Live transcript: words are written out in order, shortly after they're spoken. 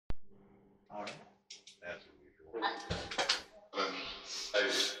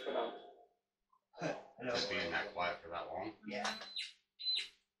Just being that quiet for that long. Yeah.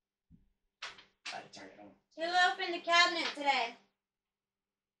 I had to turn it on. Who opened the cabinet today?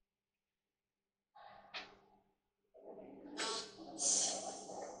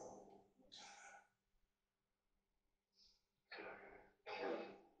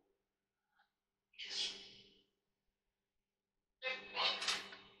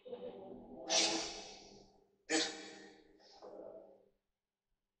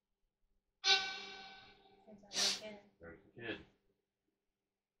 There's the kid.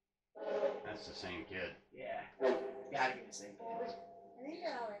 That's the same kid. Yeah. Gotta be the same kid. I think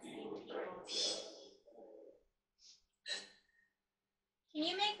they're all the same people. Can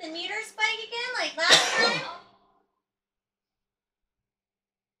you make the meter spike again like last time?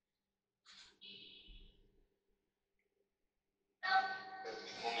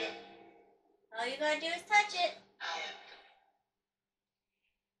 All you gotta do is touch it.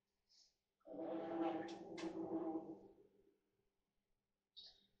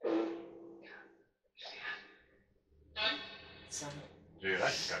 Dude, I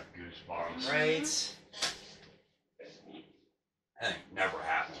just got goosebumps. Right? That ain't never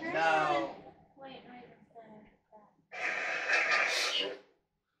happened. No. Wait, right there.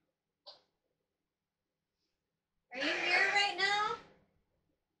 Are you here right now?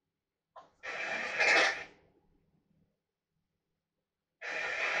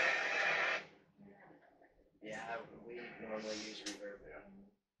 Yeah, we normally use reverb.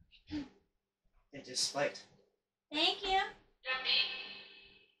 Yeah. It just spiked. Thank you.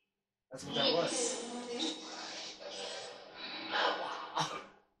 That's what that was.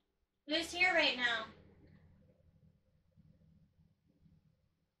 Who's here right now?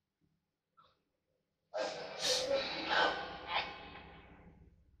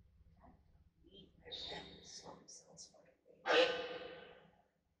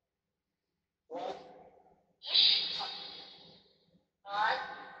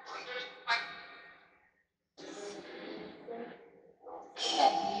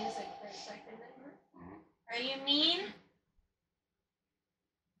 Music for a second. Are you mean?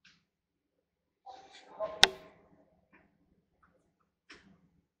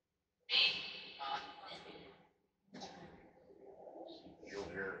 You'll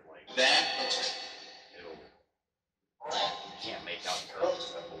hear it like that. You can't make out the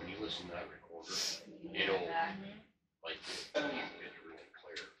stuff, but when you listen to that recorder, it'll like it's really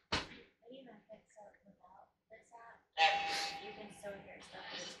clear. Even if it's without this app, you can still hear stuff,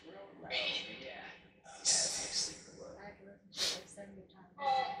 but it's real low. Yeah. It's like super low. I had to listen to it like 70 times.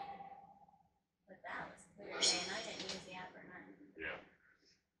 But that was clear today, and I didn't use the app or nothing. Yeah.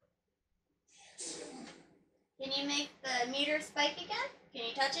 Can you make the meter spike again? Can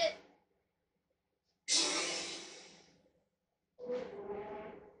you touch it?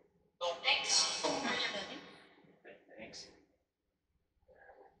 Thanks.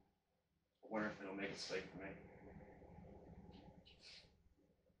 I wonder if it'll make it spike for me.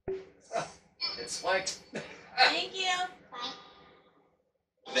 Oh, it spiked. Thank you.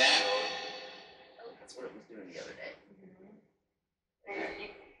 That's what it was doing the other day.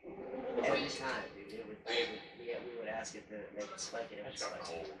 Every time, dude, we would ask it to make it spike, and it would It's got spike.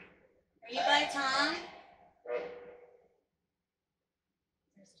 cold. Are you by Tom?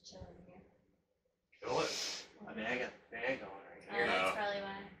 There's a chill in here. Feel it? I mean, I got the fan going right Oh, here. that's probably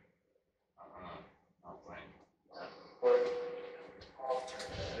why. Not playing.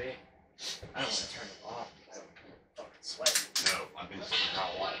 Maybe. I don't want to turn it off because I'm fucking sweating. No, I've been sitting how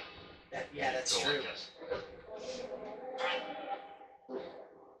long. Yeah, that's Feel true. like this.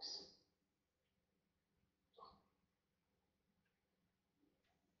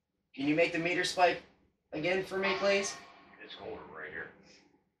 Can you make the meter spike again for me, please? It's colder right here.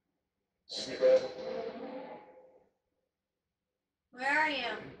 Where are you?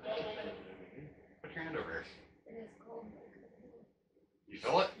 Put your hand over here. It is cold. You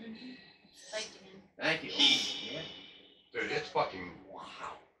feel it? Spiked again. Thank you. Yeah. Dude, it's fucking wow.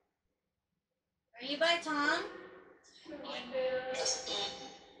 Are you by Tom?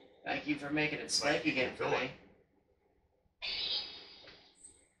 Thank you for making it spike again for me.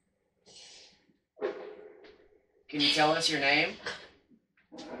 Can you tell us your name?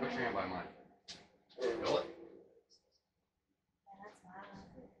 Put your hand by mine. Feel it?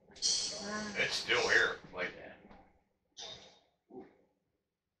 That's loud. It's still here. Like that.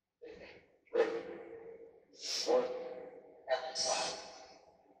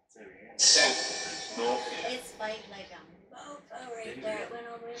 It spiked like a mofo right there. It went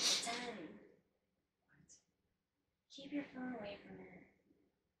all the way up to 10. Keep your phone away from it.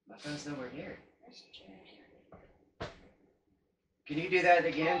 My phone's nowhere near. That's true. Can you do that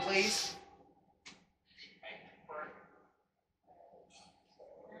again, please?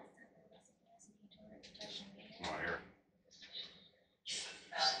 Not here.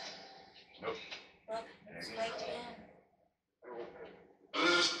 Nope. Look, it's right again. It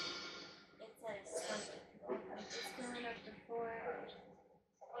says something. It's going up to 4.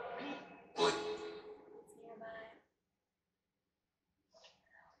 It's nearby.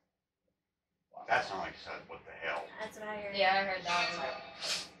 That's not like I said, what the hell? That's what I heard. Yeah, I heard that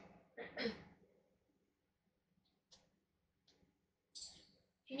one.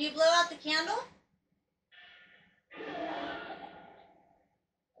 Can you blow out the candle?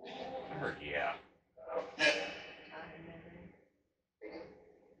 I heard yeah.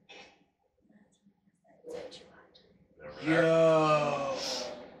 Over there. Yo!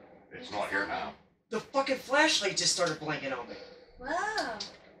 It's not here now. The fucking flashlight just started blinking on me. Whoa.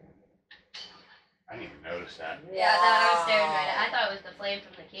 I didn't even notice that. Yeah, I was staring right at it. I thought it was the flame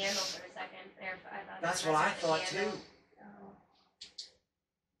from the candle for a second. There, I thought it That's was what I the thought candle. too.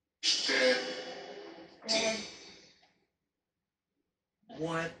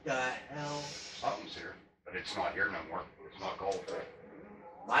 What the hell? Something's here, but it's not here no more. It's not cold.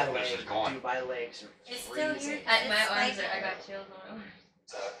 My This legs, is gone. dude, my legs are It's still freezing. here. My arms are, I got chills on my arms.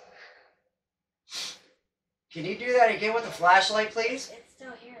 Can you do that again with the flashlight, please? It's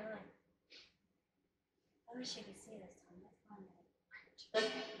still here, look. I wish you could see this one. That's fun.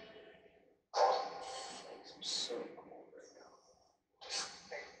 I'm so cold right now.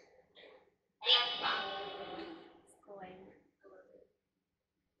 It's going.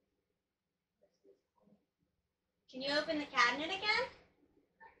 Can you open the cabinet again?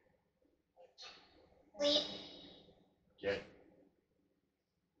 Please. Kid.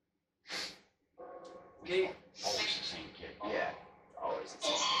 Okay. Always the same kid. Yeah, always the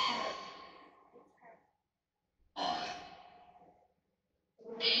same.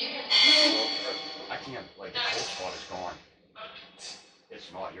 I can't, like, the cold spot is gone.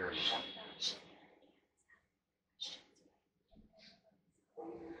 It's not here anymore.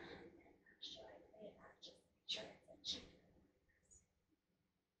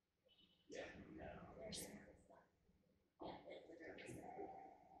 Yeah, no.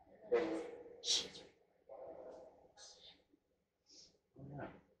 Yeah.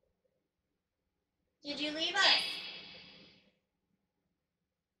 Did you leave us?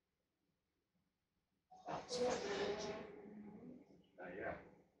 That was fun. Yeah.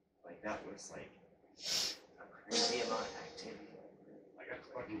 Like that was like a crazy amount of activity. I got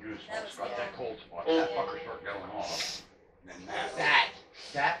fucking That was goosebumps. Got good. that cold spot. That fucker started going off. And then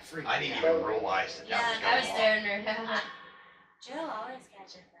That freaked I me didn't out. even realize that that was Yeah, I was going off. staring right at it. Joe always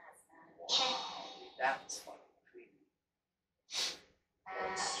catches that stuff. That was fucking creepy.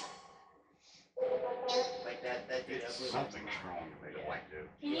 Like that did It's blew my something mind. strong that made it like do.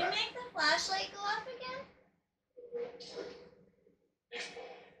 Can you make the flashlight go up again?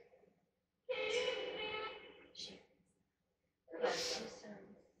 Yeah, too soon.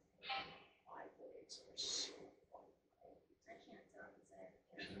 My legs are so I can't tell because I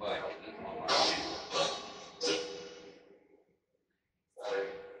This is my mind.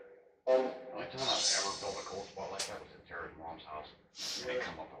 The only time I've ever felt a cold spot like that was at Tara's mom's house. They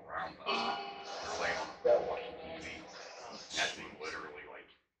come up around us. They're laying on the floor watching TV. And that thing literally like,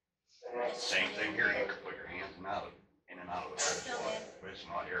 same thing here. You can put your hands in and out of the cold spot. But it's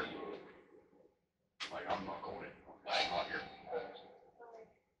not here. Like, I'm not cold anymore. It's not here.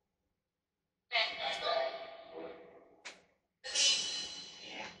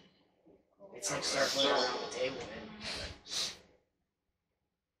 It's like circling around the table, man.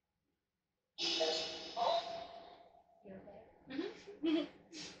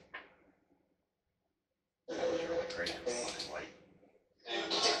 That was really crazy. Like, I've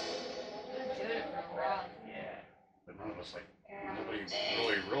been doing it for a while. Yeah. but none of us, like, nobody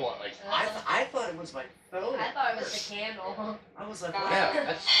really realized, like, I thought it was my phone. I thought it was the candle. I was like, what? yeah,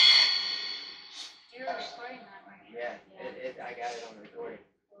 that's, You were recording that, weren't you? Yeah, I got it on the recording.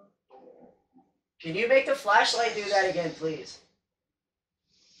 Can you make the flashlight do that again, please?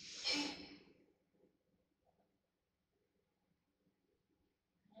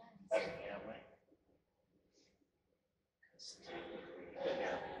 Yeah, wait. 'Cause technically, the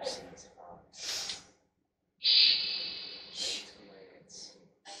narrator sees shades of where it's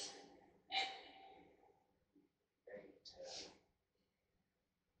very terrible.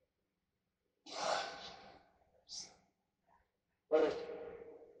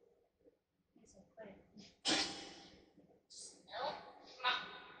 He's so quick.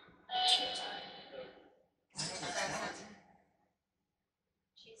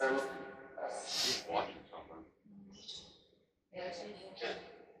 Jesus. she's watching something. Yeah, she's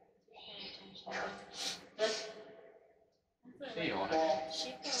See you on it.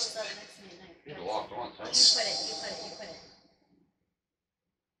 She pulls up next to me at night. You'd have walked on You something. put it.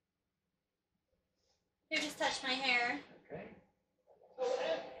 Here, just touch my hair. Okay.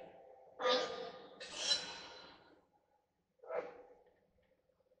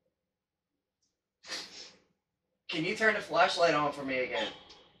 Can you turn the flashlight on for me again?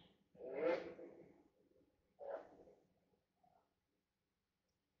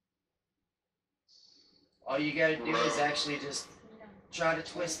 All you gotta do is actually just try to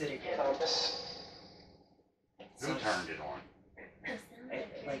twist it again. Who turned it on?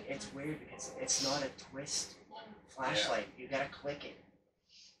 Like, it's weird because it's not a twist flashlight. You gotta click it.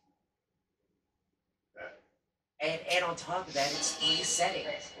 And on top of that, it's 3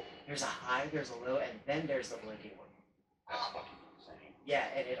 settings. There's a high, there's a low, and then there's the blinking one. That's fucking insane. Yeah,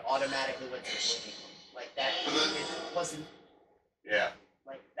 and it automatically went to the blinking one. Like that, it wasn't Yeah.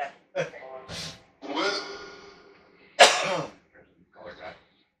 like that. Color guy.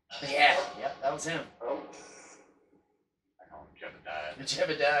 Yeah, yep, that was him. I call him Jebediah. The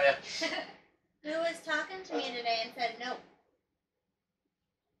Jebediah. Who was talking to me today and said no?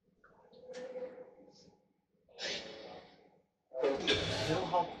 Feel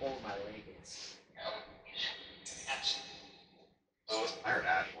how cold my leg is. I heard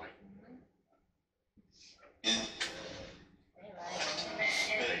Ashley. They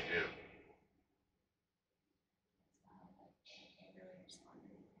do.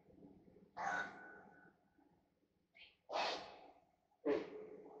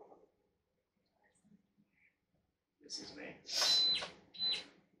 This is me.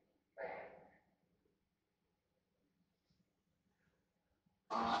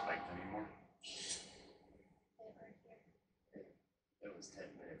 Spiked anymore? It was 10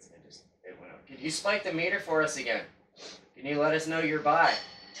 minutes and it went up. Can you spike the meter for us again? Can you let us know you're by?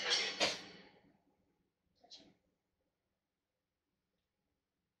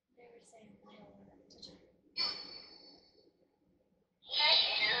 They were saying no.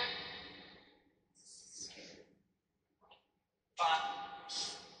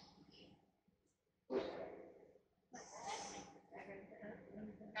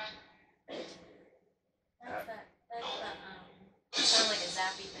 sound like a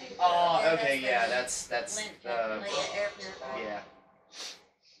zappy thing. Oh, Yeah, okay, that's yeah, the that's lint, the like an air purifier. yeah.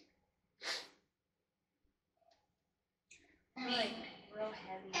 Like real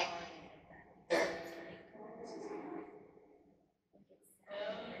heavy water like that.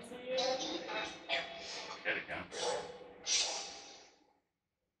 Hit again.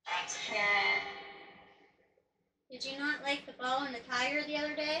 Did you not like the ball and the tire the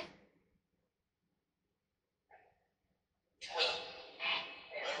other day?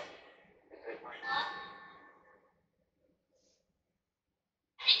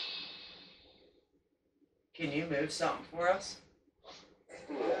 Can you move something for us?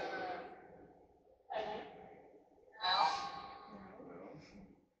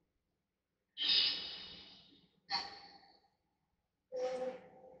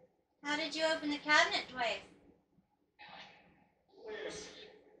 How did you open the cabinet twice?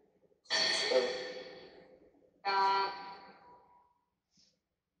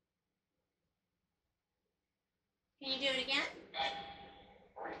 Can you do it again?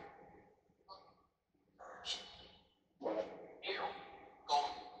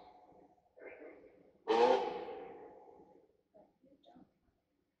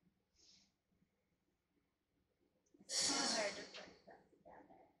 It's so hard to put stuff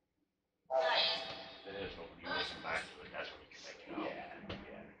together. It is, but when you listen back to it, that's when you can make it out.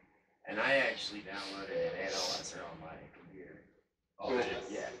 Yeah. And I actually downloaded an analyzer on my computer. Oh, it is.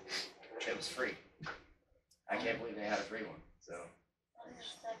 Yeah. It was free. I can't believe they had a free one. So All the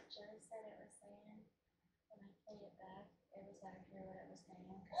stuff Joe said it was saying, when I played it back, it was actually what it was saying,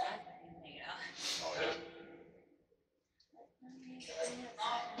 because I couldn't even make it out. Oh, yeah.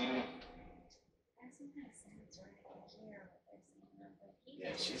 There's some kind of sense where I can hear what they're saying. But he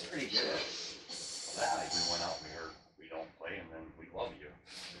yeah, she's pretty good. That night we went out and we heard We Don't Play and then We Love You.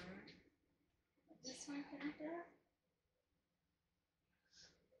 This one, can I do it?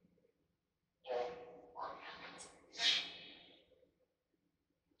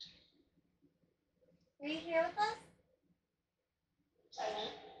 Are you here with us?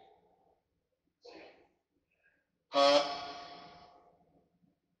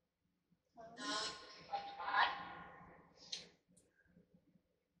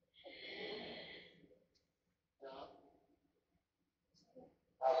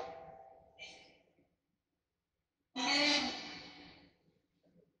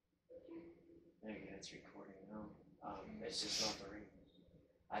 There you go, it's recording now. It's just not the ring.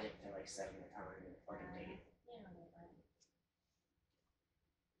 I didn't feel like setting the time and fucking date. You don't know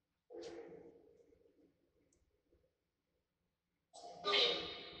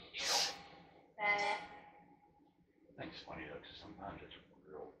that. I think it's funny though, because sometimes it's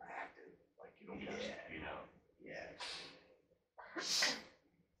real active. Like it'll just, you know. Yeah.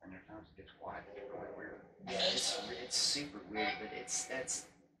 And there's times it gets quiet. It's really weird. Yeah, it's super weird, but that's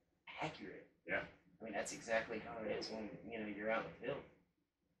accurate. Yeah. I mean, that's exactly how it is when, you know, you're out in the field.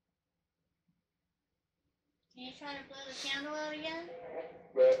 Can you try to blow the candle out again?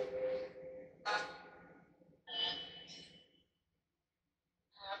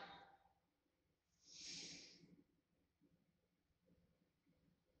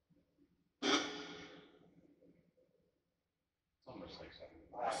 It's almost like something.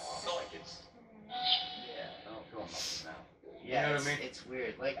 Like it's, Yeah. I don't feel nothing now. Yeah, You know it's, what I mean? it's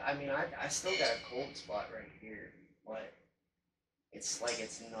weird. Like, I mean, I still got a cold spot right here, but it's like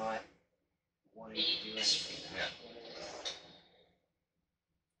it's not wanting to do anything now. Yeah.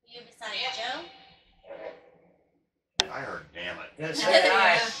 You beside Joe? I heard, damn it. Yeah, so did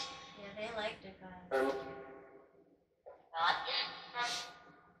I. Yeah, they liked it, guys.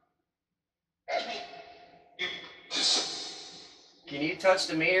 Can you touch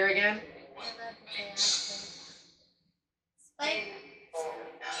the meter again? I love that they actually.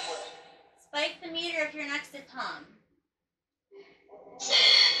 Spike the meter if you're next to Tom.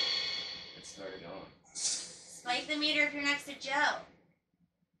 It started on. Spike the meter if you're next to Joe.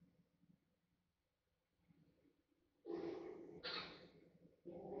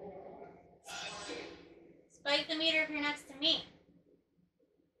 Spike the meter if you're next to me.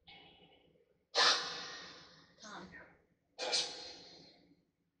 Tom.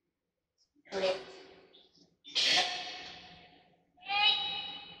 Right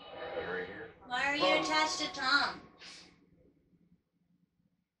here. Why are you attached to Tom?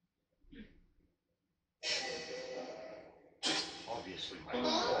 Obviously, my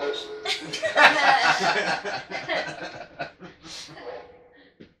voice.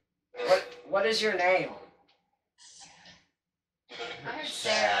 What is your name? I heard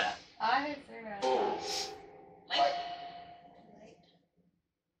Sarah. I heard Sarah.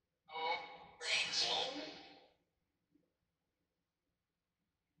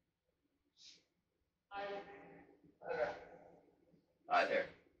 Hi there.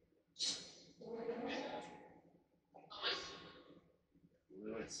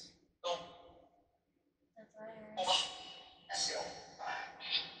 Lewis. That's what I heard.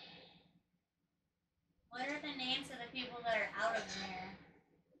 What are the names of the people that are out of there?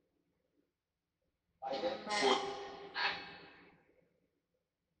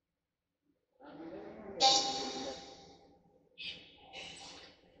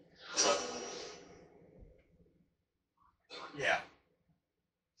 Yeah.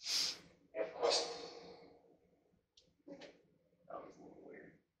 That was a little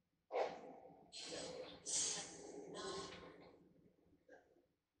weird.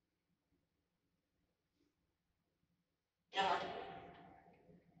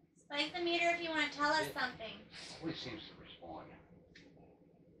 Spike the meter if you want to tell us something. Always seems to respond.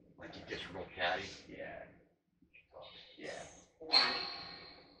 Like he gets real catty. Yeah. Yeah.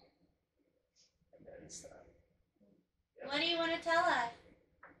 And then stuff. What do you want to tell us?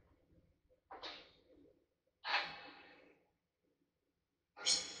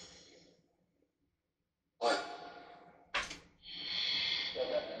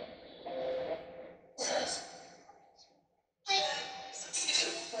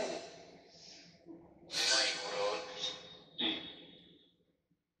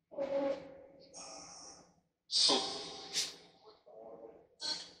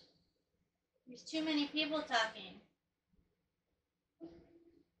 There's too many people talking.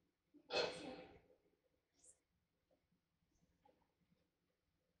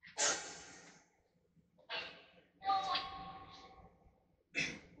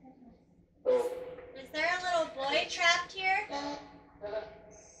 Is there a little boy trapped here?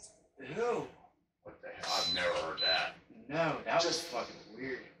 Who? What the hell? I've never heard that. No, that was fucking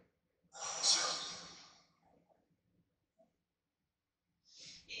weird.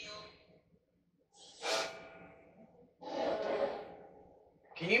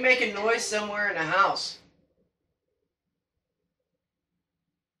 Can you make a noise somewhere in the house?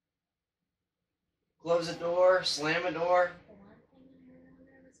 Close a door, slam a door. The one thing I heard on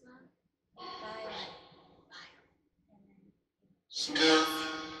there was not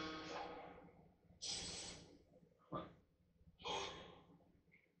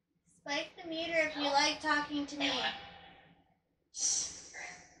spike the meter if you like talking to me.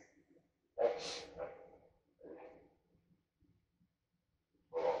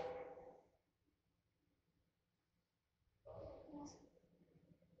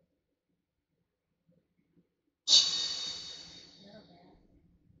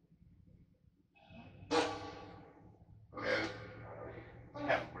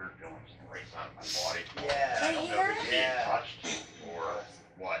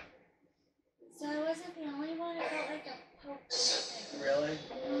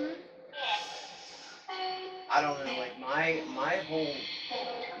 bud? Mhm. I don't know, like my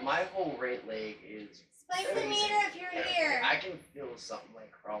whole right leg is Spike the freezing. meter if you're here. I can feel something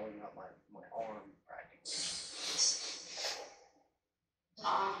like crawling up my arm practically.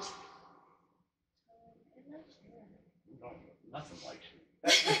 No, nothing likes you.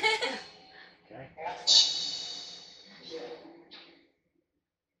 Okay.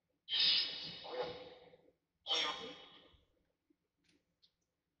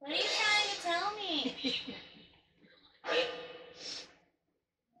 What are you trying to tell me?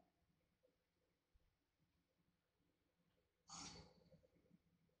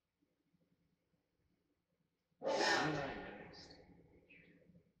 What have I noticed?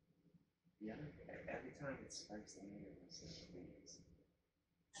 Every time it spikes the meter, it says please.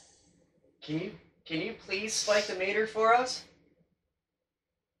 Can you please spike the meter for us?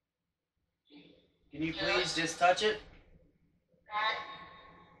 Can you please just touch it?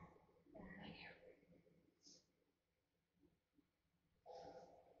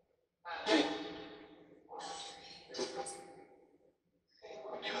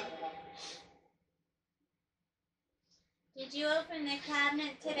 Did you open the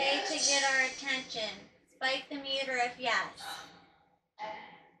cabinet today to get our attention? Spike the meter if yes.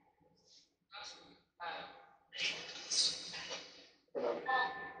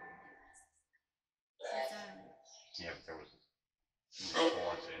 Yeah, but there was a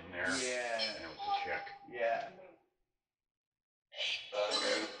response in there. Yeah. And it was a check. Yeah.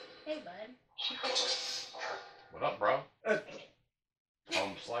 Hey, bud. What up, bro?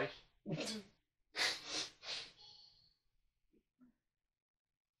 Home slice?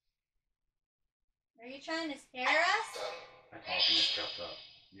 Are you trying to scare us? I talk these stuff up.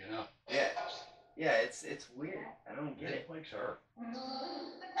 You know? Yeah. Yeah, it's weird. I don't get it. Like her.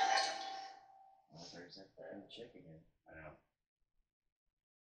 Oh, there's that damn chick again. I know.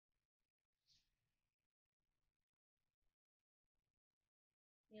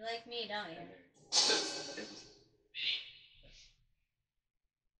 You like me, don't you?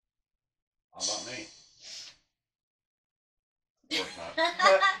 How about me? Of course not.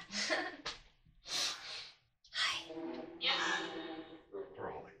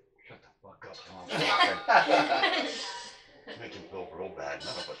 Bro, shut the fuck up, Tom. Make him feel real bad.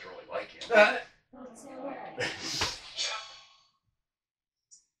 None of us really like him.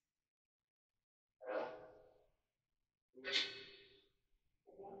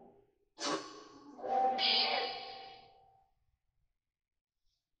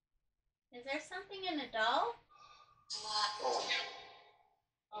 Is there something in the doll?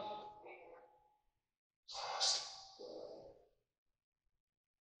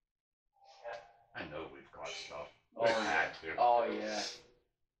 I know we've got stuff. Oh, We've yeah. had to. Oh, yeah.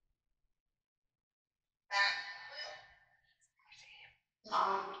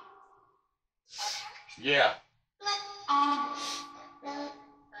 Yeah. I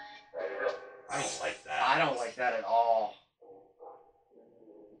don't like that. I don't like that at all.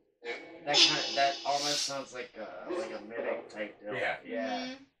 That almost sounds like a mimic type deal. Yeah. Yeah.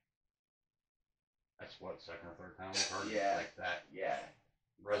 Mhm. That's what, second or third time we've heard Yeah. like that Yeah.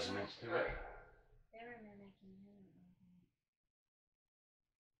 resonance to it. They were mimicking him.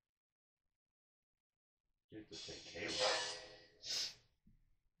 You have to say Kayla.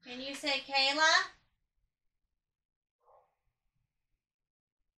 Can you say Kayla?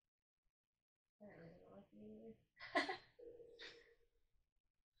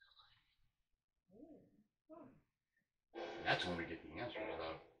 That's when we get the answers,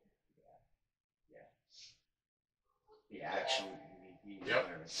 though. The actual EVP. Yep.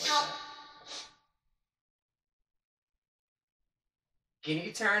 Like that. Can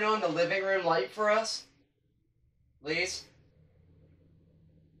you turn on the living room light for us? Please?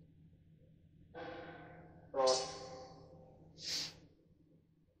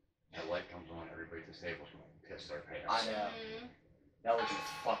 That light comes on, everybody at the table's going to piss their pants. I know. Mhm. That would be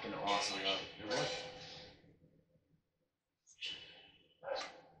fucking awesome, though. It would.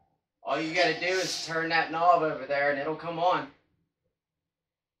 All you gotta do is turn that knob over there and it'll come on.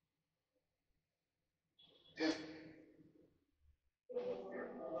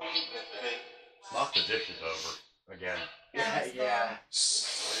 Knock the dishes over again. Yeah, yeah.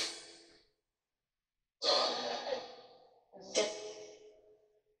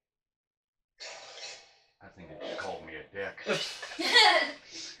 I think it just called me a dick.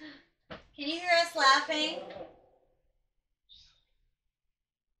 Can you hear us laughing?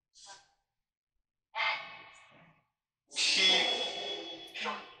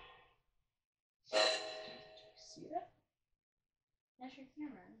 See that? That's your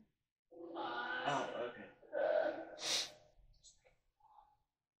camera. Oh, okay.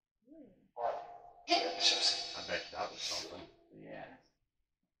 something. Yeah.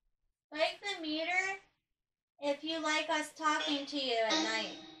 Like the meter if you like us talking to you at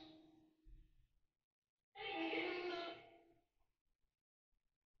night.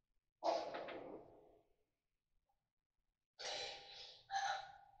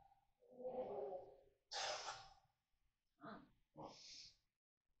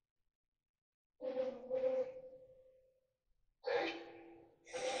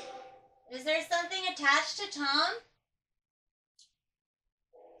 Is there something attached to Tom?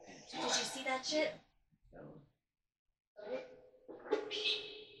 Did you see that shit? No.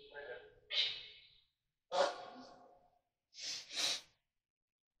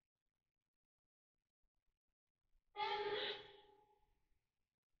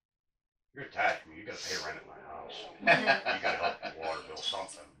 You're attached to me. You gotta pay rent at my house. You gotta help the water bill,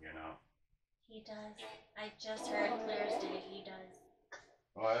 something, you know. He does. I just heard clear as day he does.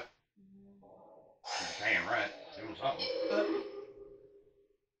 What? You're paying rent, doing something.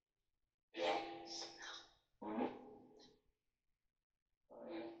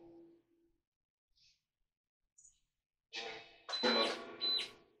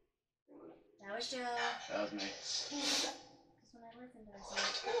 That was Joe. That was me. Because when I listened to this, I was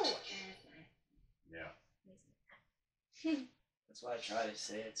like, ooh. Yeah. That's why I try to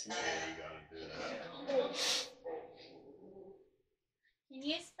say it too. Yeah, you gotta do that. Can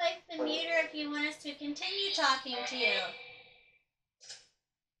you spike the meter if you want us to continue talking to you?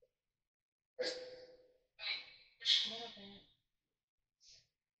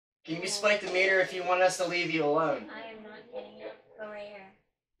 Can you spike the meter if you want us to leave you alone? I am not getting it. Go right here.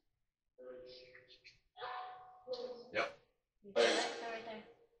 Yep. You feel it? Go right there.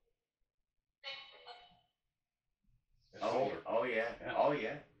 It's older. Oh yeah. Yeah. Oh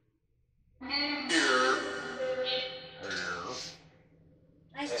yeah. Here.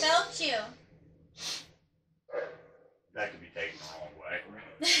 I felt you. That could be taken the wrong way.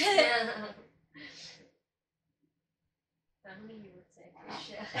 Somebody would say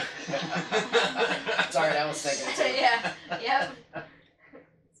shit. Sorry, that was thinking too. Yeah. Yep.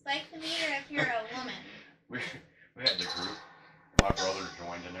 Spike the meter if you're a woman. We had the group. My brother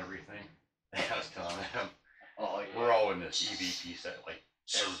joined and everything. I was telling him, Oh yeah. we're all in this EVP set, like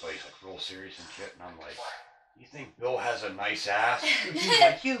everybody's like real serious and shit, and I'm like, you think Bill has a nice ass? He's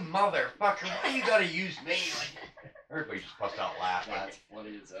like, you motherfucker, why you gotta use me? Like, everybody just bust out laughing. That's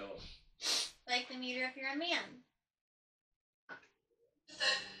funny as hell. Spike the meter if you're a man.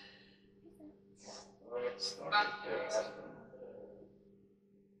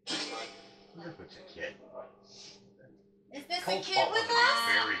 Wonder if it's a kid. Is this a Cold kid spot with wasn't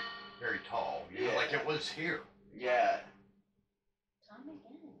us? very, very tall. You know, like it was here. Yeah. Tom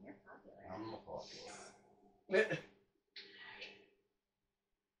again, you're popular. I'm a popular.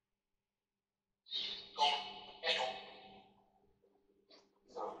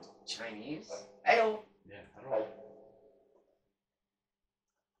 Chinese? Ayo. Yeah, I don't know.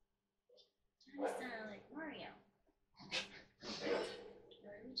 I sound like Mario.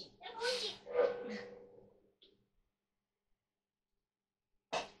 Luigi. Luigi.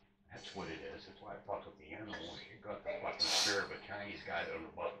 That's what it is. That's why I fuck with the animal. You got the fucking spirit of a Chinese guy that owned a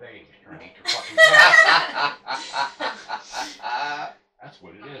buffet and he's trying to eat your fucking cat. That's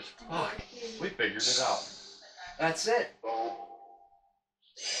what it is. Fuck. We figured it out. That's it.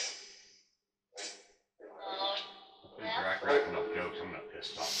 If Jack racking up jokes, I'm gonna piss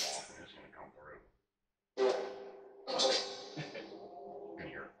something off and it's gonna come through. You can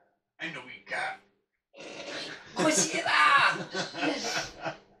hear, I know we got.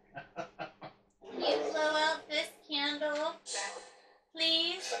 Can you blow out this candle,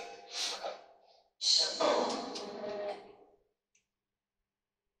 please?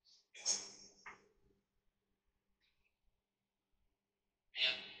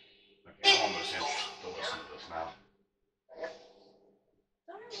 Okay, I'm almost interested to listen to this now.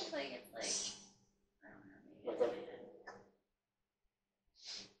 Don't it look like it's like, I don't know, maybe it's my head.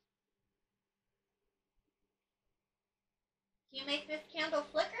 Can you make this candle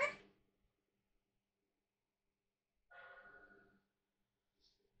flicker?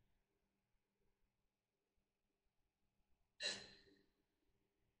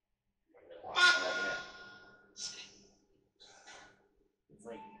 It's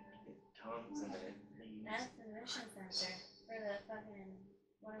like tongues and it leaves. That's the motion sensor for the fucking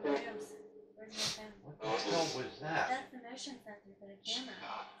one of the rooms. Where's my phone? What the hell was that? That's the motion sensor for the camera.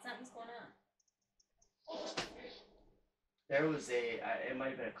 Something's going on. There was it might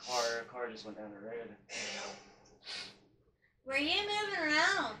have been a car. A car just went down the road. Were you moving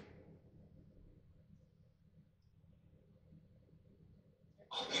around?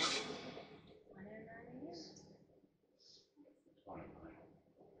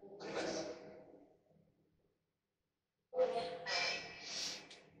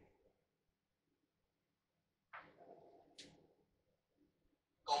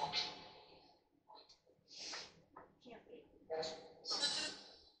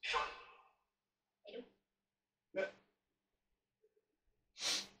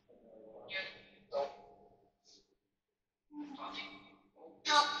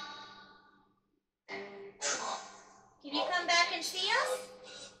 Can you come back and see us?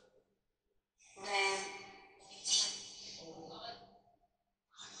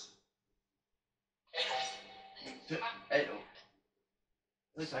 I don't.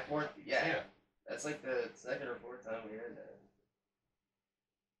 Like the fourth, yeah. That's like the second or fourth time we heard that.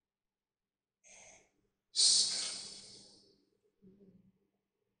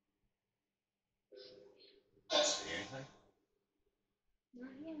 See anything?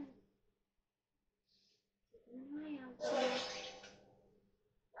 Not yet. Keeping an eye out.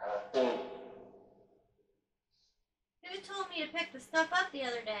 Who told me to pick the stuff up the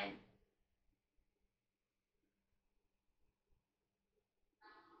other day?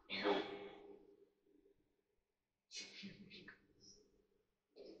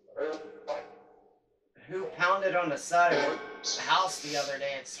 Who pounded on the side of the house the other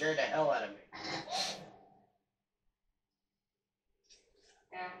day and scared the hell out of me?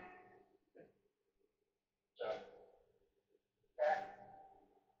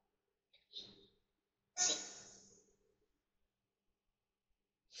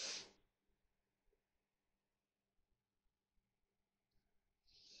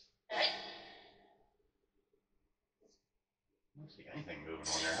 I don't see anything moving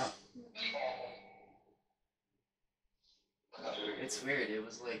on there, huh? It's weird. It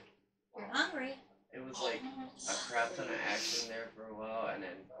was like You're hungry. a crap ton of action there for a while, and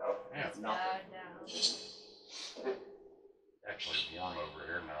then Yeah, it's Bowed nothing. down. actually warm over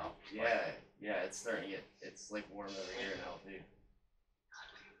here now. Yeah, it's starting to get. It's like warm over here now too.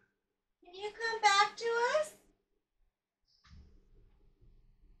 Can you come back to us?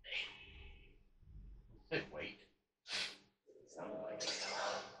 Say wait. Sounded like it.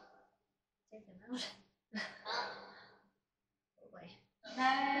 Take them out. Oh boy.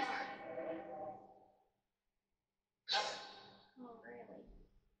 Oh, really?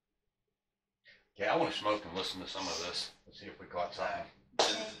 Okay, I want to smoke and listen to some of this. Let's see if we caught something.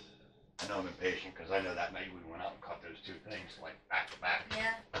 Okay. I know I'm impatient because I know that night we went out and caught those two things like back to back.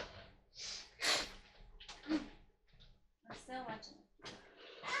 Yeah. I'm still watching.